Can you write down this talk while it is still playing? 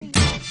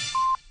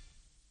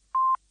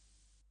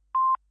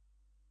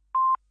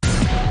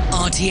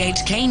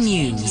RTHK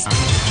News.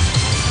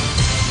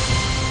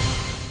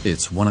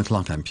 It's 1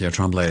 o'clock. I'm Pierre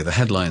Tremblay. The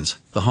headlines.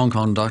 The Hong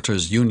Kong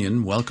Doctors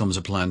Union welcomes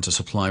a plan to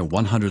supply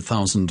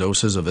 100,000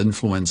 doses of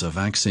influenza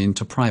vaccine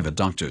to private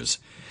doctors.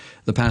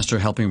 The pastor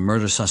helping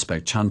murder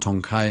suspect Chan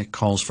Tong Kai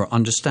calls for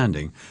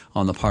understanding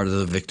on the part of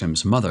the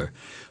victim's mother.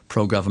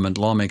 Pro-government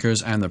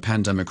lawmakers and their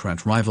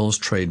pan-Democrat rivals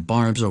trade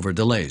barbs over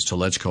delays to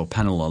LegCo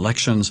panel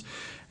elections.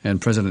 And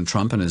President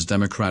Trump and his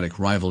Democratic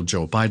rival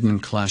Joe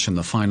Biden clash in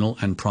the final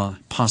and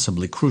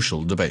possibly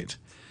crucial debate.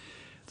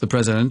 The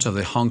president of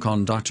the Hong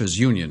Kong Doctors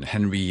Union,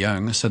 Henry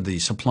Yeung, said the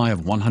supply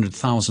of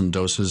 100,000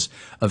 doses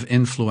of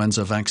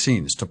influenza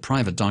vaccines to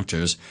private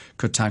doctors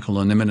could tackle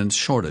an imminent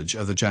shortage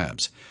of the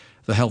jabs.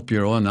 The Health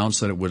Bureau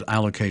announced that it would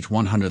allocate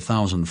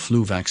 100,000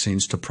 flu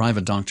vaccines to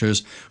private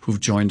doctors who've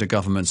joined a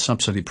government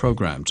subsidy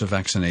program to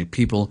vaccinate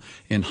people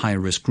in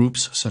high-risk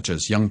groups such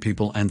as young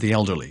people and the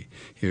elderly.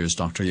 Here's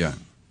Dr. Yeung.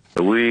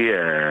 We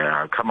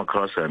come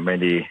across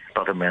many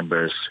doctor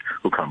members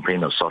who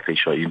complain of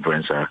shortage of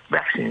influenza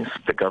vaccines.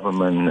 The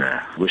government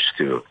wished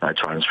to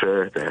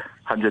transfer the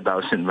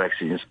 100,000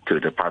 vaccines to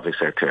the private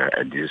sector,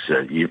 and these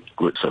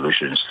good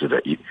solutions to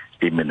the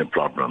imminent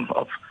problem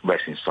of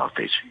vaccine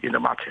shortage in the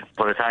market.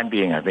 For the time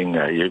being, I think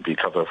it will be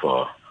covered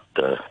for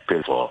the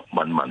bill for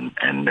 1 month,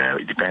 and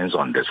it depends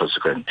on the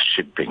subsequent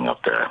shipping of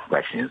the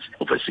vaccines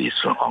overseas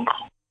from Hong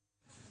Kong.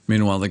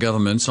 Meanwhile, the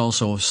government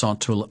also sought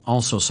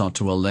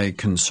to allay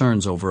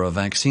concerns over a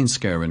vaccine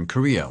scare in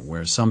Korea,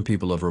 where some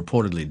people have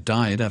reportedly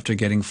died after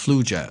getting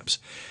flu jabs.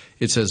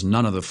 It says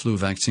none of the flu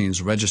vaccines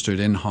registered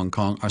in Hong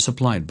Kong are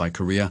supplied by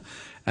Korea,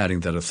 adding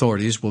that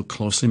authorities will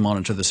closely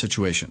monitor the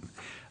situation.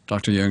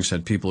 Dr. Yeung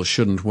said people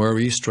shouldn't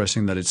worry,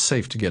 stressing that it's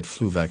safe to get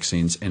flu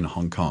vaccines in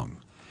Hong Kong.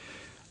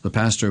 The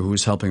pastor who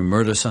is helping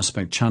murder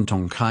suspect Chan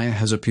Tong Kai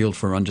has appealed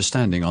for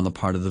understanding on the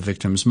part of the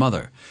victim's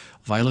mother.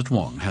 Violet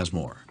Wong has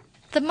more.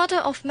 The mother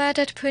of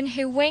murdered Poon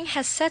Hee Wing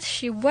has said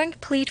she won't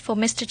plead for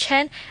Mr.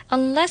 Chen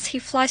unless he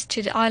flies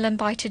to the island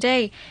by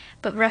today.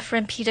 But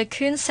Reverend Peter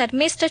Kuhn said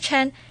Mr.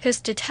 Chen, who's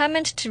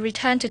determined to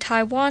return to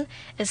Taiwan,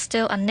 is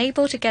still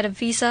unable to get a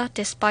visa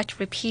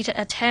despite repeated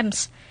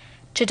attempts.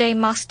 Today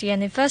marks the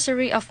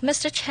anniversary of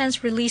Mr.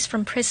 Chen's release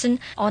from prison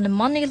on a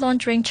money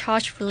laundering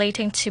charge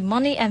relating to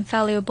money and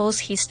valuables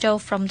he stole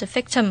from the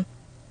victim.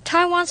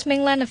 Taiwan's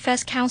Mainland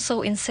Affairs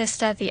Council insists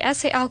that the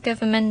SAR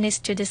government needs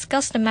to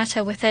discuss the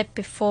matter with it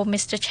before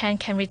Mr. Chen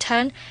can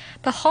return,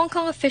 but Hong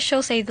Kong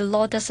officials say the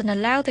law doesn't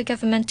allow the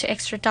government to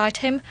extradite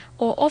him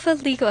or offer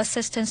legal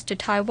assistance to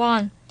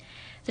Taiwan.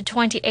 The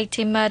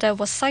 2018 murder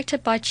was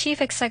cited by Chief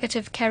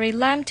Executive Carrie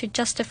Lam to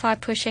justify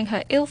pushing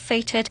her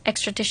ill-fated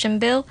extradition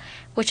bill,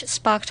 which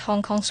sparked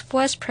Hong Kong's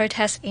worst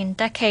protest in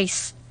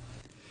decades.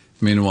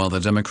 Meanwhile, the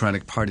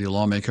Democratic Party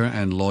lawmaker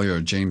and lawyer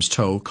James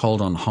To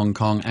called on Hong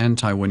Kong and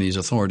Taiwanese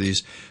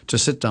authorities to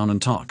sit down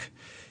and talk.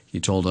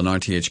 He told an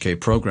RTHK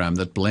program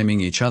that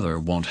blaming each other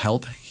won't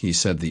help. He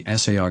said the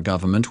SAR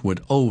government would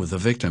owe the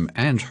victim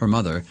and her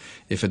mother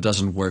if it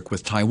doesn't work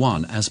with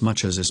Taiwan as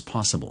much as is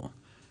possible.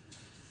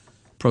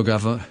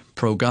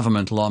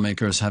 Pro-government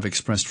lawmakers have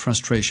expressed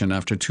frustration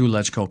after two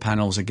LegCo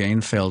panels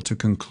again failed to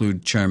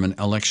conclude chairman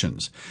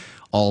elections.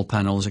 All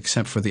panels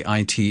except for the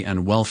IT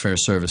and Welfare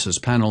Services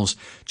panels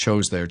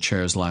chose their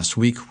chairs last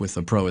week, with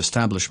the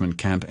pro-establishment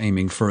camp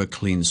aiming for a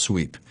clean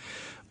sweep.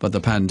 But the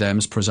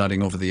Pan-Dems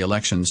presiding over the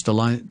elections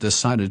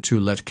decided to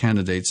let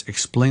candidates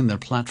explain their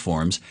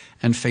platforms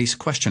and face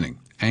questioning,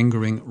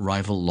 angering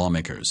rival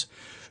lawmakers.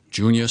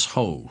 Junius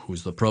Ho,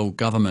 who's the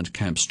pro-government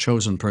camp's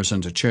chosen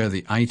person to chair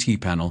the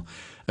IT panel,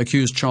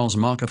 accused Charles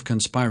Mok of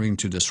conspiring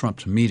to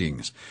disrupt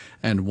meetings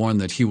and warned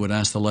that he would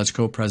ask the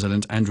LegCo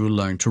president Andrew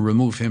Leung to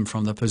remove him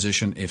from the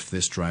position if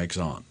this drags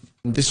on.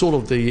 This sort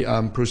of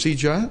the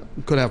procedure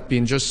could have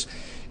been just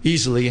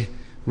easily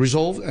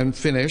resolved and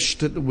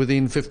finished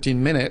within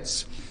 15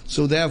 minutes.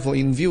 So therefore,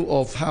 in view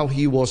of how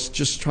he was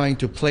just trying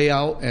to play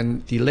out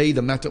and delay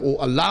the matter or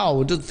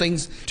allow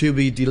things to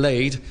be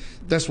delayed,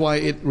 that's why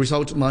it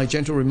resulted my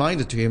gentle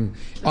reminder to him.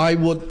 I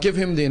would give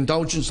him the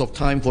indulgence of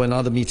time for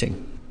another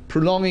meeting.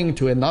 Prolonging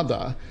to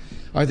another,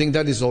 I think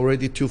that is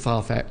already too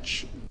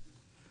far-fetched.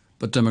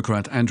 But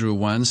Democrat Andrew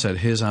Wan said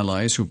his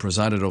allies who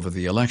presided over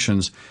the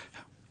elections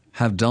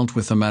have dealt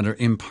with the matter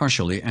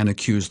impartially and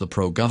accused the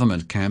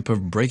pro-government camp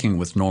of breaking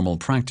with normal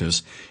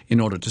practice in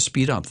order to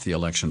speed up the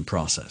election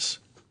process.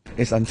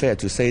 It's unfair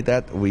to say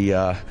that we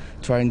are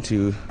trying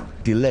to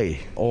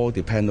delay all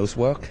the panels'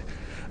 work,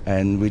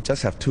 and we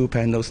just have two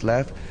panels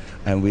left,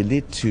 and we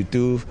need to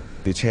do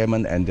the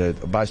chairman and the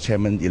vice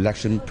chairman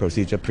election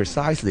procedure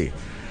precisely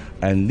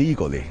and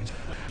legally.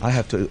 I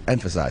have to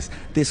emphasize,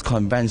 this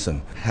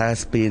convention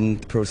has been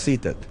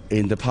proceeded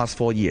in the past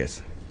 4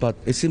 years. But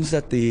it seems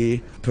that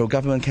the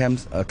pro-government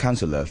camp's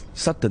councillor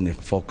suddenly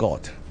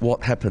forgot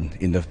what happened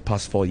in the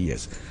past 4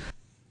 years.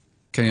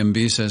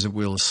 KMB says it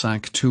will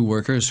sack two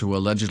workers who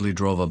allegedly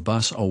drove a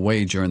bus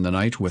away during the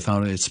night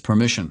without its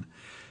permission.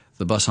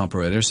 The bus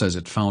operator says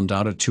it found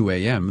out at 2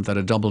 a.m. that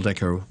a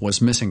double-decker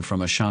was missing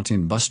from a Sha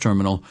Tin bus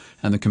terminal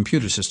and the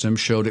computer system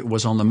showed it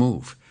was on the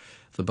move.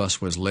 The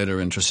bus was later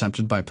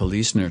intercepted by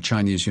police near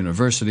Chinese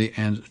University,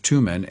 and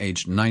 2 men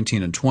aged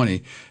 19 and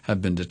 20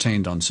 have been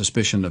detained on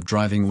suspicion of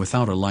driving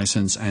without a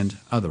license and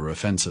other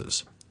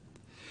offenses.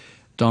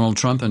 Donald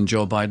Trump and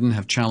Joe Biden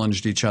have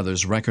challenged each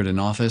other's record in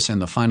office in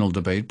the final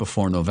debate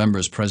before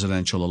November's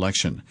presidential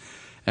election.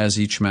 As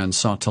each man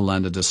sought to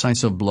land a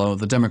decisive blow,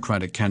 the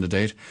Democratic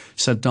candidate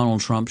said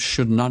Donald Trump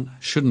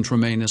shouldn't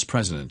remain as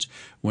president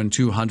when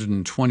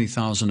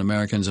 220,000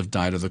 Americans have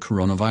died of the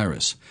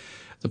coronavirus.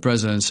 The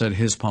president said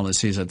his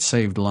policies had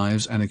saved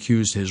lives and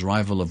accused his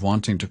rival of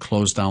wanting to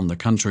close down the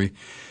country.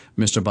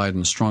 Mr.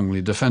 Biden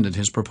strongly defended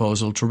his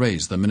proposal to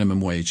raise the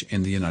minimum wage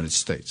in the United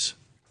States.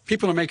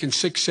 People are making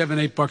 $6,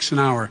 $7, $8 an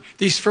hour.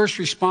 These first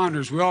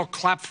responders we all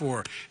clap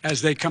for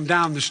as they come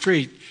down the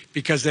street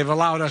because they've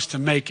allowed us to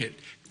make it.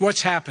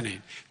 What's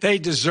happening? They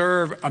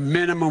deserve a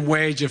minimum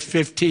wage of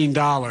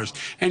 $15.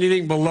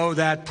 Anything below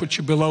that puts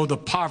you below the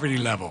poverty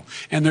level.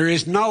 And there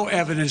is no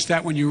evidence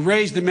that when you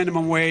raise the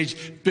minimum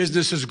wage,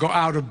 businesses go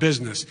out of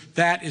business.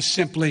 That is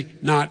simply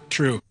not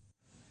true.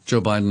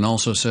 Joe Biden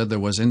also said there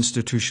was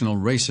institutional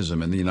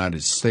racism in the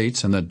United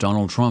States and that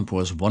Donald Trump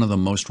was one of the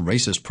most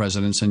racist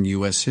presidents in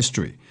U.S.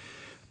 history.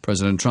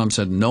 President Trump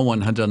said no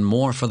one had done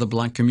more for the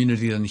black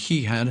community than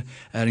he had,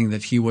 adding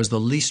that he was the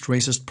least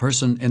racist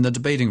person in the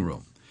debating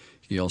room.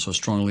 He also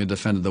strongly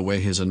defended the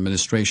way his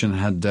administration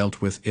had dealt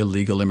with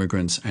illegal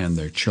immigrants and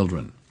their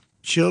children.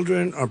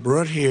 Children are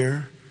brought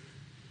here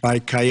by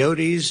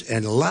coyotes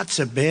and lots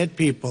of bad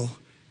people,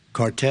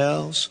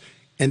 cartels,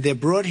 and they're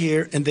brought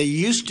here, and they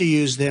used to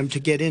use them to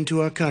get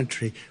into our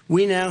country.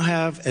 We now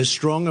have as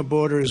strong a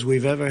border as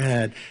we've ever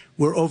had.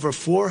 We're over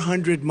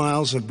 400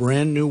 miles of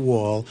brand new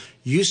wall.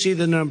 You see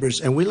the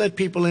numbers, and we let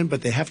people in,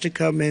 but they have to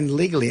come in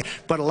legally.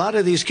 But a lot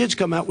of these kids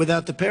come out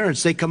without the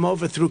parents. They come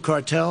over through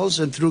cartels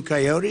and through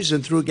coyotes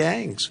and through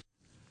gangs.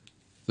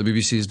 The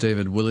BBC's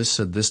David Willis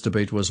said this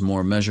debate was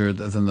more measured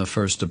than the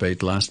first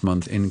debate last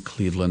month in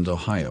Cleveland,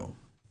 Ohio.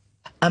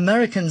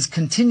 Americans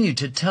continue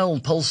to tell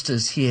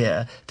pollsters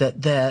here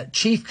that their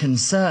chief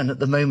concern at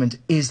the moment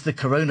is the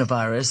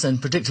coronavirus, and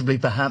predictably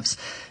perhaps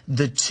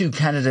the two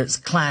candidates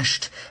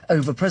clashed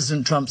over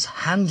President Trump's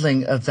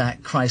handling of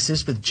that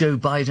crisis, with Joe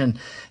Biden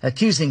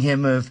accusing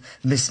him of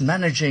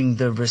mismanaging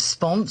the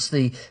response.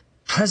 The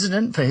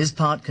president, for his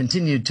part,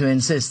 continued to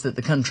insist that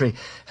the country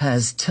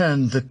has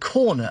turned the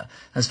corner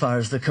as far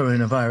as the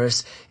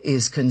coronavirus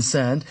is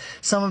concerned.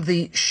 Some of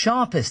the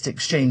sharpest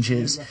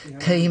exchanges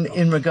came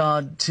in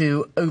regard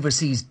to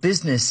overseas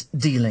business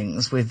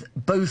dealings, with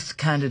both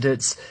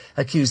candidates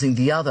accusing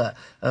the other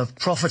of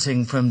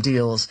profiting from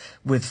deals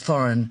with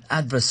foreign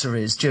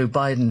adversaries. Joe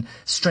Biden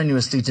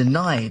strenuously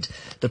denied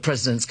the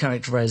president's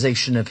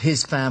characterization of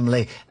his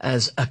family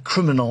as a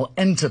criminal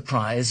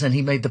enterprise, and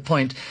he made the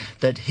point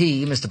that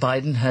he, Mr.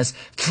 Biden, has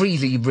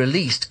freely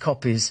released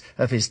copies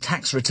of his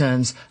tax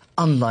returns,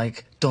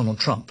 unlike Donald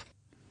Trump.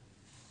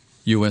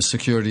 U.S.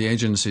 security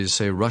agencies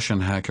say Russian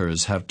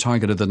hackers have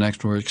targeted the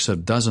networks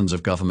of dozens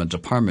of government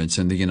departments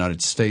in the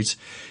United States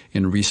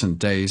in recent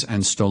days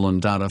and stolen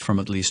data from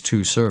at least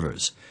 2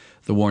 servers.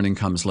 The warning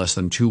comes less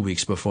than 2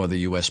 weeks before the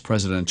U.S.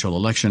 presidential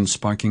election,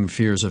 sparking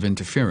fears of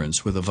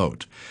interference with the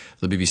vote.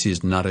 The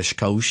BBC's Naresh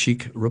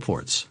Kaushik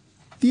reports.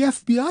 The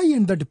FBI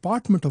and the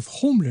Department of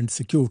Homeland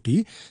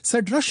Security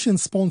said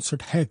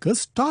Russian-sponsored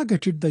hackers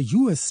targeted the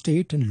U.S.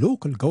 state and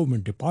local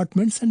government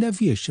departments and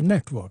aviation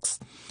networks.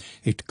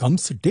 It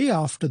comes a day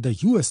after the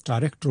U.S.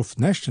 Director of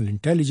National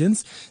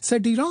Intelligence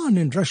said Iran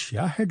and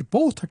Russia had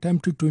both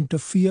attempted to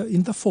interfere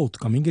in the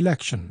forthcoming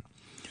election.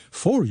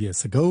 4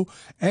 years ago,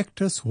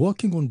 actors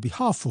working on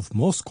behalf of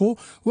Moscow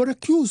were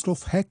accused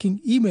of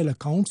hacking email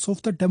accounts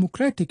of the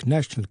Democratic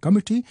National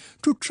Committee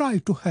to try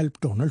to help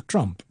Donald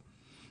Trump.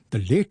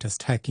 The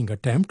latest hacking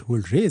attempt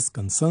will raise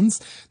concerns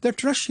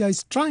that Russia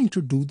is trying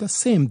to do the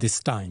same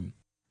this time.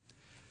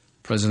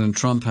 President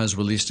Trump has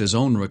released his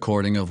own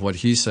recording of what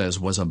he says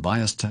was a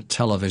biased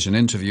television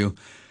interview.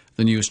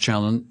 The news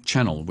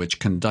channel which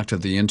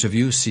conducted the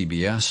interview,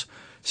 CBS,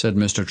 said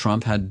Mr.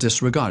 Trump had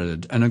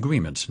disregarded an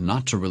agreement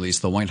not to release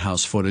the White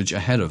House footage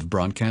ahead of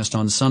broadcast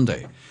on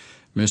Sunday.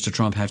 Mr.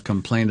 Trump had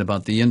complained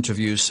about the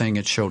interview, saying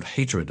it showed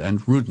hatred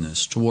and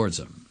rudeness towards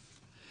him.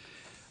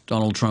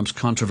 Donald Trump's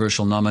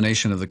controversial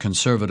nomination of the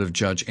conservative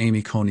judge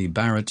Amy Coney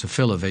Barrett to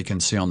fill a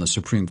vacancy on the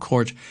Supreme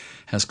Court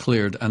has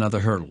cleared another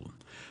hurdle.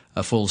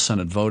 A full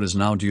Senate vote is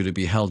now due to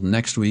be held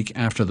next week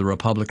after the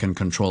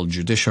Republican-controlled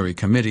Judiciary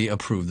Committee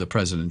approved the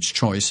president's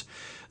choice.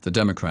 The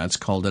Democrats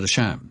called it a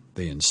sham.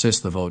 They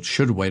insist the vote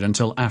should wait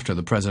until after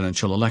the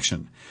presidential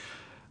election.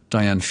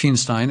 Dianne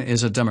Feinstein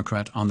is a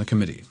Democrat on the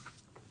committee.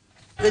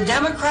 The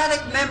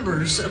Democratic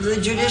members of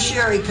the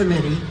Judiciary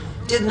Committee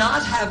did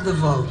not have the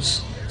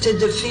votes to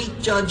defeat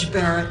Judge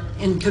Barrett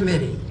in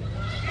committee.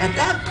 At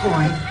that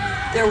point,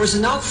 there was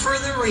no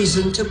further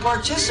reason to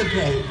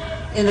participate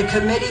in a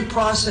committee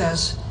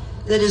process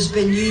that has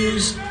been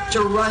used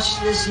to rush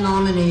this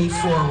nominee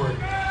forward.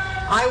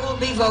 I will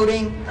be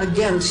voting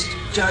against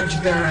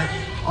Judge Barrett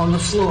on the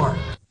floor.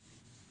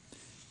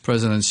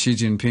 President Xi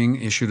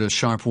Jinping issued a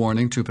sharp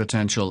warning to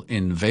potential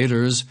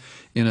invaders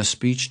in a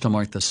speech to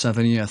mark the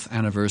 70th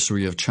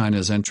anniversary of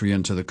China's entry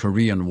into the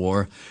Korean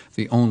War,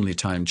 the only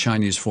time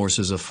Chinese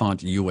forces have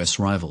fought U.S.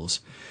 rivals.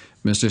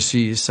 Mr.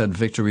 Xi said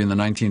victory in the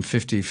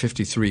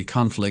 1950-53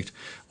 conflict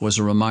was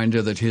a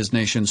reminder that his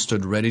nation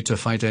stood ready to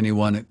fight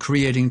anyone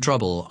creating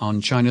trouble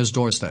on China's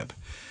doorstep.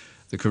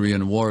 The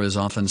Korean War is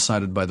often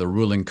cited by the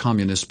ruling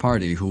Communist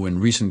Party, who in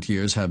recent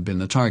years have been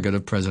the target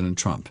of President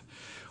Trump.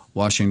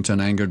 Washington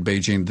angered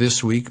Beijing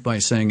this week by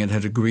saying it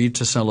had agreed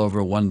to sell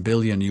over $1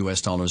 billion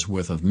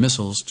worth of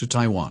missiles to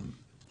Taiwan.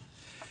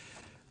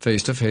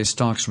 Face-to-face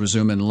talks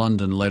resume in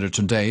London later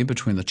today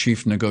between the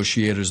chief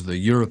negotiators of the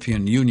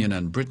European Union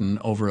and Britain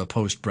over a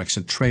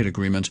post-Brexit trade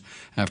agreement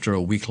after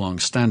a week-long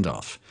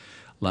standoff.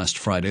 Last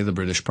Friday, the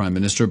British Prime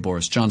Minister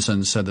Boris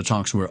Johnson said the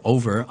talks were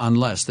over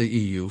unless the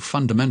EU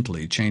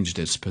fundamentally changed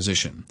its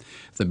position.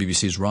 The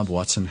BBC's Rob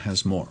Watson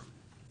has more.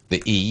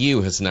 The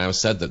EU has now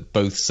said that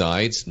both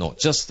sides, not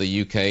just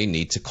the UK,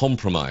 need to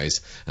compromise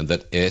and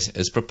that it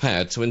is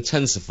prepared to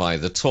intensify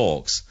the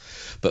talks.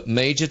 But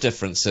major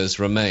differences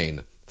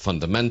remain,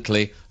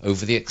 fundamentally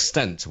over the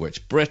extent to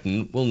which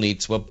Britain will need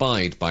to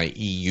abide by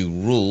EU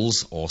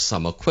rules or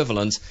some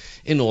equivalent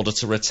in order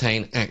to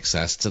retain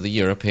access to the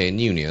European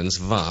Union's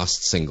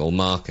vast single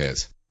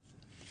market.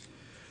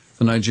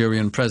 The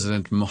Nigerian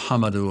President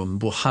Muhammadu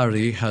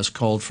Buhari has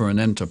called for an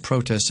end to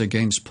protests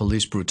against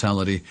police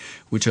brutality,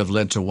 which have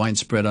led to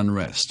widespread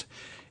unrest.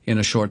 In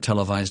a short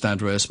televised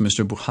address,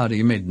 Mr.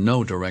 Buhari made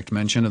no direct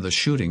mention of the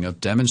shooting of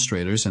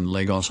demonstrators in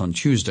Lagos on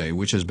Tuesday,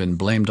 which has been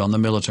blamed on the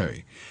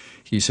military.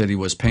 He said he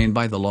was pained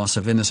by the loss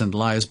of innocent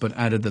lives, but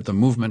added that the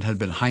movement had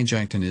been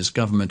hijacked and his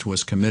government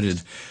was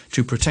committed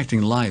to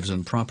protecting lives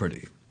and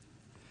property.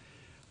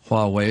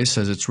 Huawei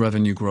says its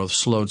revenue growth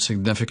slowed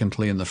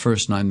significantly in the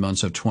first 9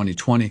 months of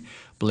 2020,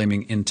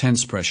 blaming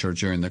intense pressure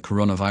during the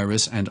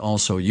coronavirus and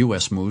also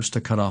U.S. moves to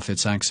cut off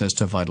its access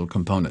to vital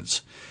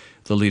components.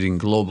 The leading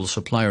global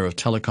supplier of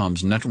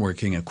telecoms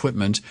networking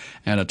equipment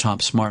and a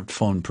top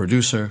smartphone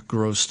producer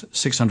grossed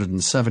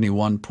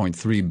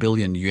 671.3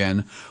 billion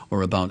yuan,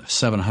 or about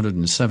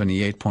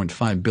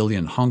 778.5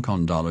 billion Hong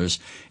Kong dollars,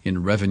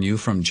 in revenue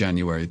from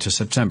January to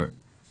September.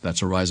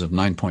 That's a rise of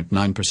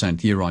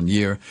 9.9%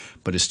 year-on-year,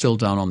 but is still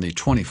down on the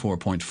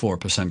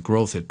 24.4%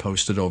 growth it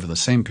posted over the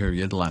same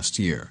period last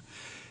year.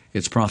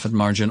 Its profit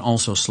margin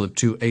also slipped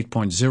to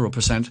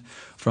 8.0%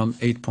 from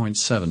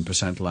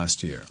 8.7%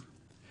 last year.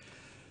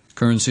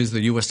 Currencies: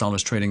 the U.S. dollar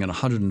is trading at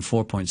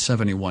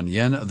 104.71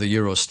 yen, the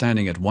euro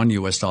standing at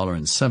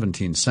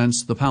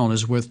 $1.17, the pound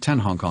is worth 10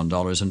 Hong Kong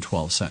dollars and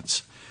 12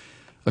 cents.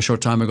 A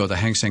short time ago, the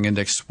Hang Seng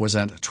Index was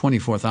at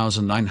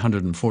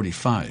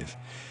 24,945.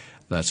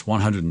 That's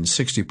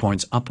 160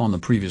 points up on the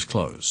previous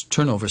close.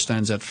 Turnover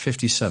stands at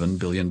 $57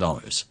 billion.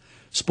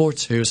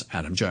 Sports, here's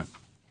Adam Jung.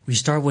 We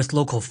start with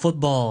local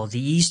football. The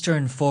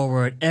Eastern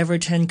forward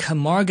Everton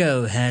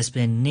Camargo has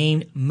been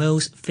named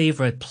most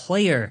favorite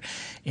player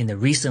in the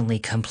recently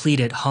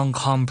completed Hong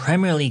Kong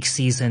Premier League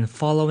season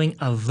following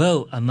a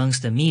vote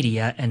amongst the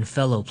media and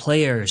fellow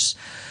players.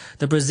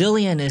 The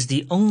Brazilian is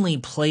the only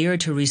player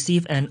to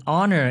receive an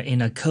honor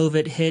in a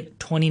COVID-hit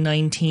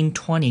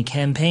 2019-20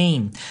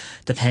 campaign.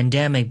 The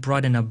pandemic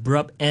brought an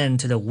abrupt end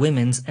to the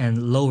women's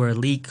and lower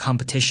league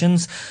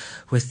competitions,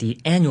 with the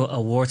annual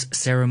awards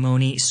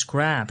ceremony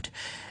scrapped.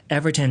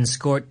 Everton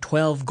scored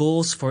 12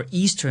 goals for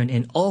Eastern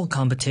in all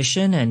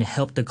competition and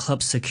helped the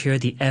club secure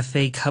the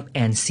FA Cup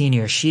and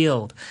Senior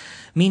Shield.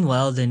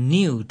 Meanwhile, the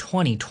new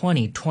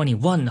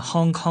 2020-21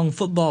 Hong Kong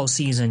football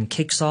season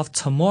kicks off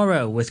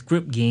tomorrow with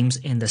group games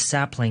in the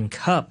Sapling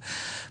Cup.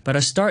 But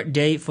a start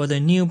date for the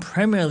new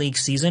Premier League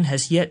season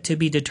has yet to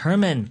be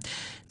determined.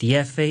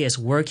 The FA is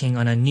working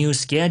on a new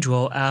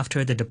schedule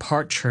after the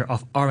departure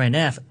of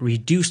RNF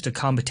reduced the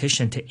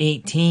competition to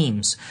 8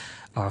 teams.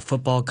 Our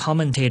football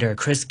commentator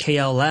Chris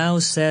K.L. Lau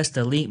says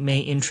the league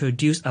may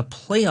introduce a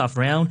playoff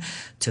round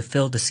to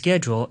fill the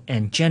schedule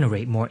and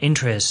generate more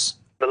interest.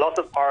 The loss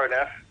of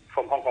RNF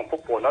from Hong Kong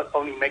football not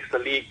only makes the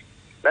league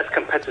less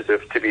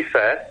competitive, to be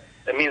fair,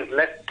 it means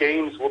less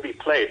games will be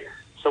played.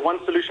 So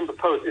one solution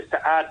proposed is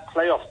to add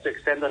playoffs to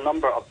extend the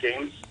number of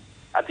games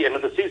at the end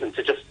of the season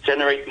to just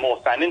generate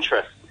more fan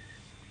interest.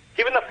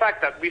 Given the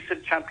fact that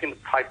recent champions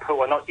Taipo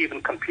are not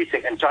even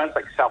competing and giants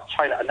like South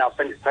China are now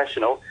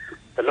semi-professional,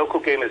 the local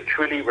game is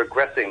truly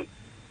regressing.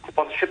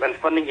 Sponsorship and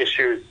funding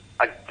issues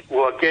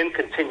will again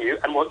continue,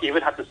 and we'll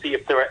even have to see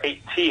if there are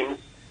 8 teams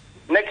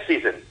next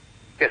season.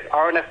 Yes,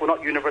 RNF were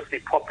not universally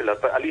popular,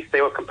 but at least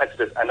they were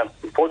competitive, and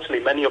unfortunately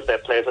many of their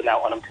players are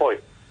now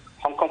unemployed.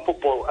 Hong Kong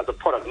football as a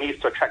product needs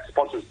to attract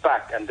sponsors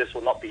back, and this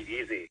will not be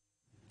easy.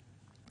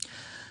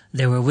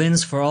 There were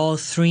wins for all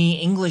 3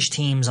 English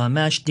teams on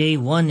match day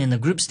 1 in the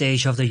group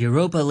stage of the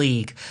Europa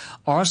League.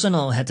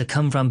 Arsenal had to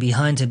come from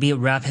behind to beat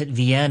Rapid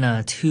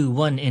Vienna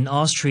 2-1 in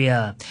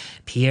Austria.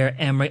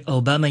 Pierre-Emerick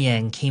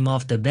Aubameyang came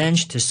off the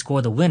bench to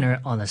score the winner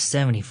on the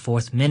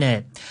 74th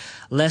minute.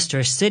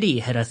 Leicester City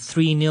had a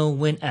 3-0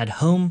 win at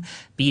home,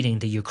 beating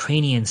the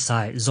Ukrainian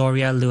side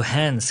Zorya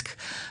Luhansk.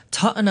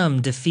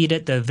 Tottenham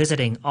defeated the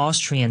visiting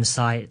Austrian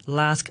side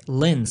Lask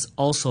Linz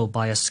also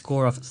by a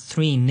score of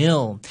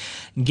 3-0.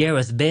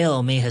 Gareth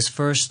Bale made his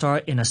first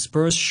start in a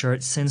Spurs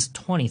shirt since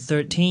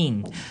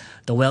 2013.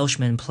 The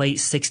Welshman played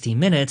 60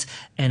 minutes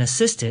and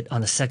assisted on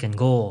the second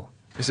goal.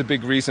 It's a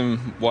big reason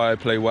why I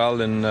play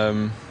well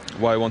and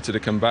why I wanted to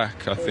come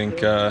back. I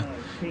think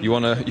you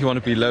want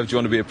to be loved, you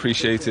want to be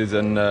appreciated,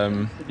 and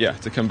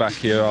to come back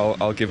here,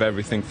 I'll give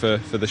everything for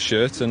the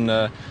shirt. And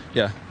I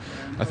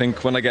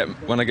think when I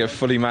get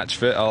fully match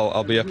fit,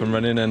 I'll be up and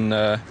running, and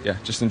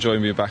just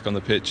enjoying being back on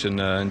the pitch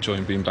and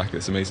enjoying being back at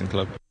this amazing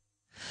club.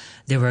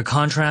 There were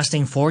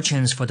contrasting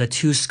fortunes for the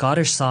two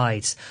Scottish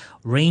sides.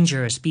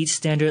 Rangers beat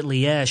Standard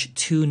Liège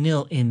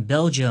 2-0 in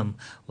Belgium,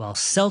 while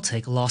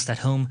Celtic lost at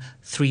home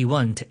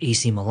 3-1 to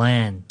AC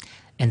Milan.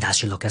 And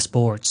that's your look at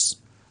sports.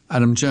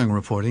 Adam Jung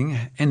reporting,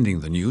 ending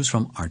the news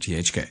from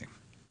RTHK.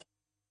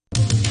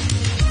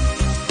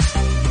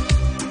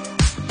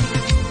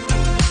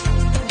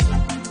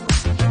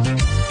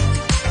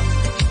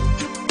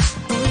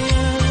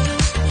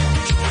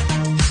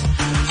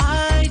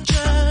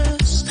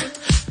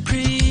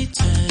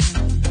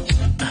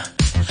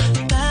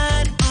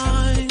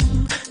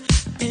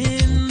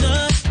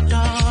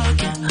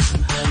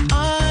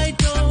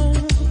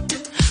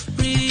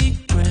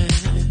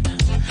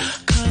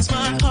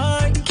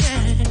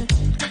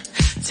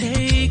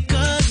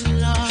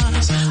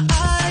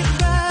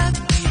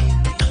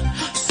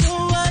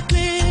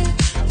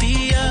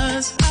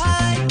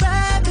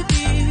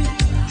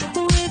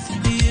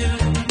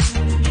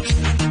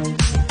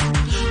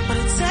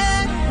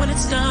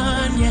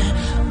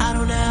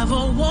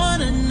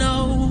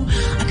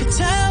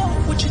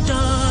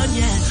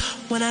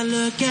 When I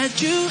look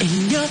at you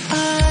in your eyes,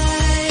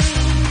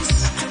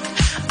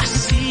 I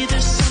see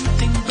there's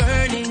something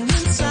burning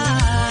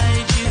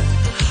inside you.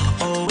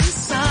 Oh,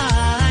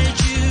 inside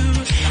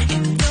you,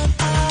 in your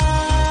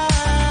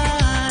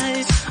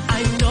eyes.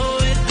 I know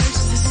it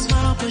hurts to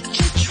smile, but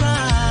you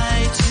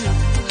try to.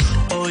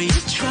 Oh,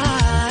 you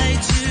try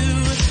to.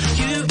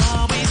 You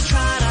always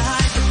try to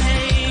hide the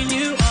pain.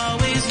 You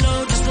always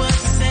know just what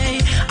to say.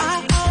 I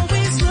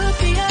always look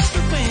the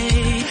other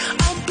way.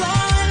 I'm blind.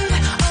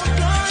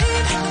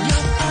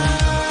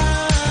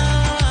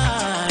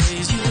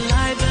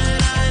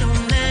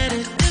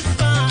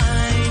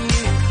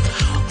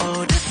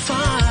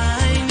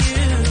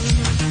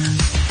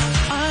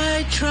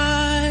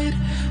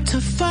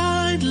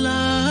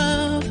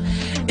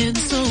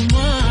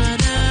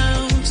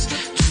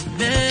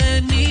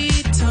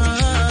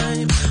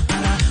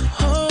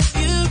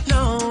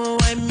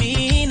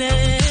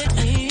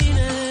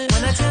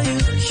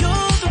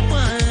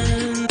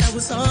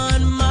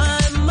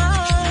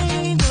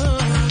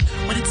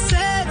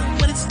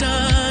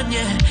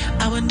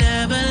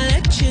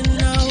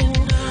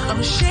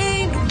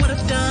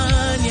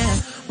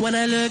 When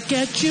I look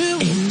at you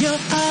in your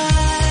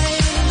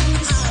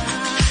eyes,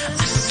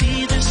 I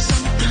see there's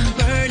something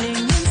burning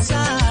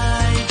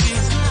inside you.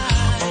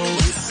 Oh,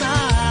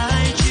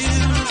 inside you,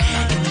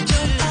 in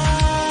your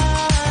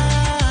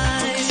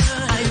eyes.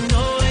 I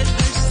know it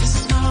hurts to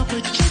smile,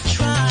 but you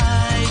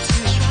try to.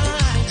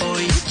 Oh,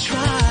 you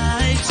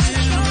try to.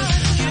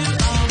 You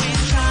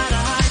always try to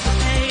hide the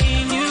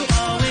pain. You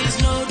always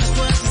know just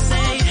what to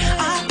say.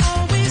 I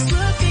always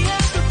look the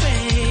other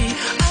way.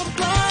 I'm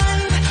blind.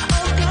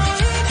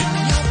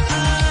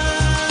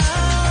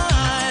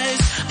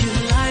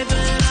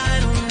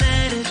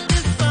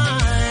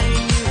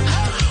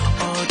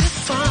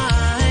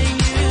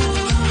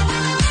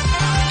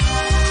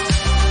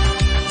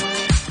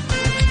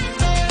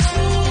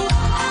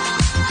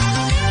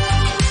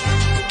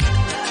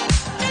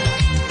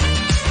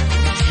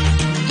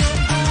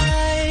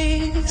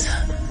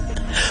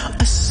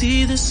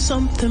 There's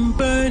something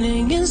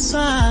burning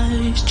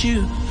inside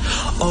you.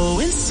 Oh,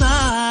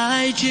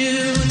 inside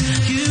you.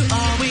 You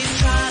always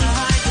try to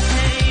hide the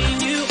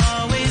pain. You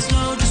always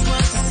know just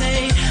what to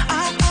say.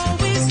 I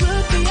always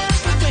look the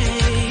other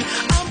way.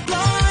 I'm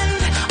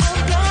blind.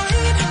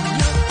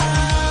 Your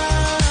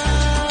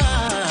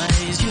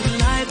eyes. You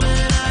lie, but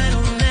I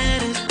don't let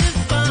it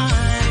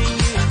define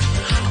you.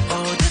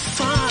 Oh,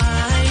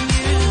 define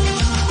you.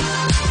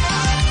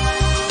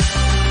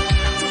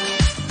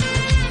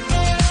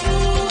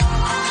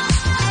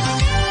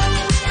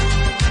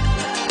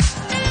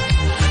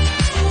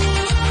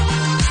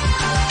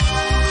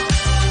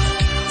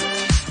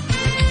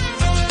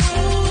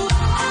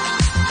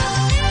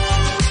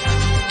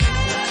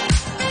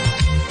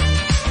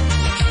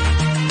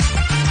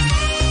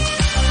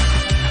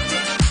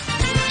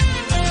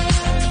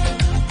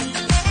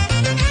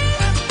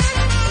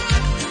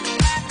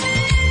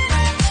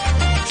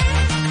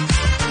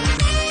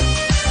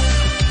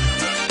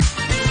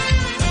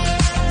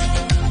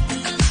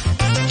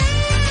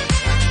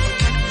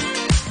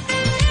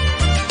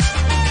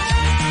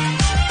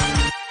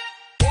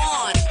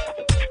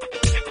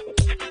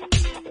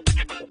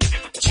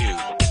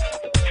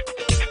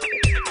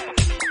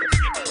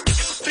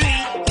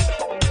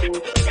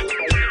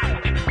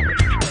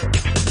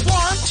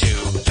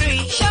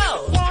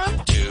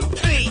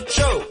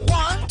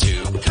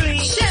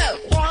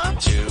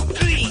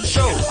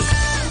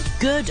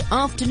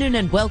 afternoon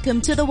and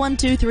welcome to the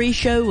 123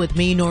 show with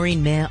me,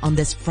 Noreen Mayer, on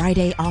this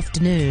Friday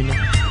afternoon.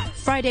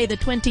 Friday the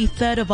 23rd of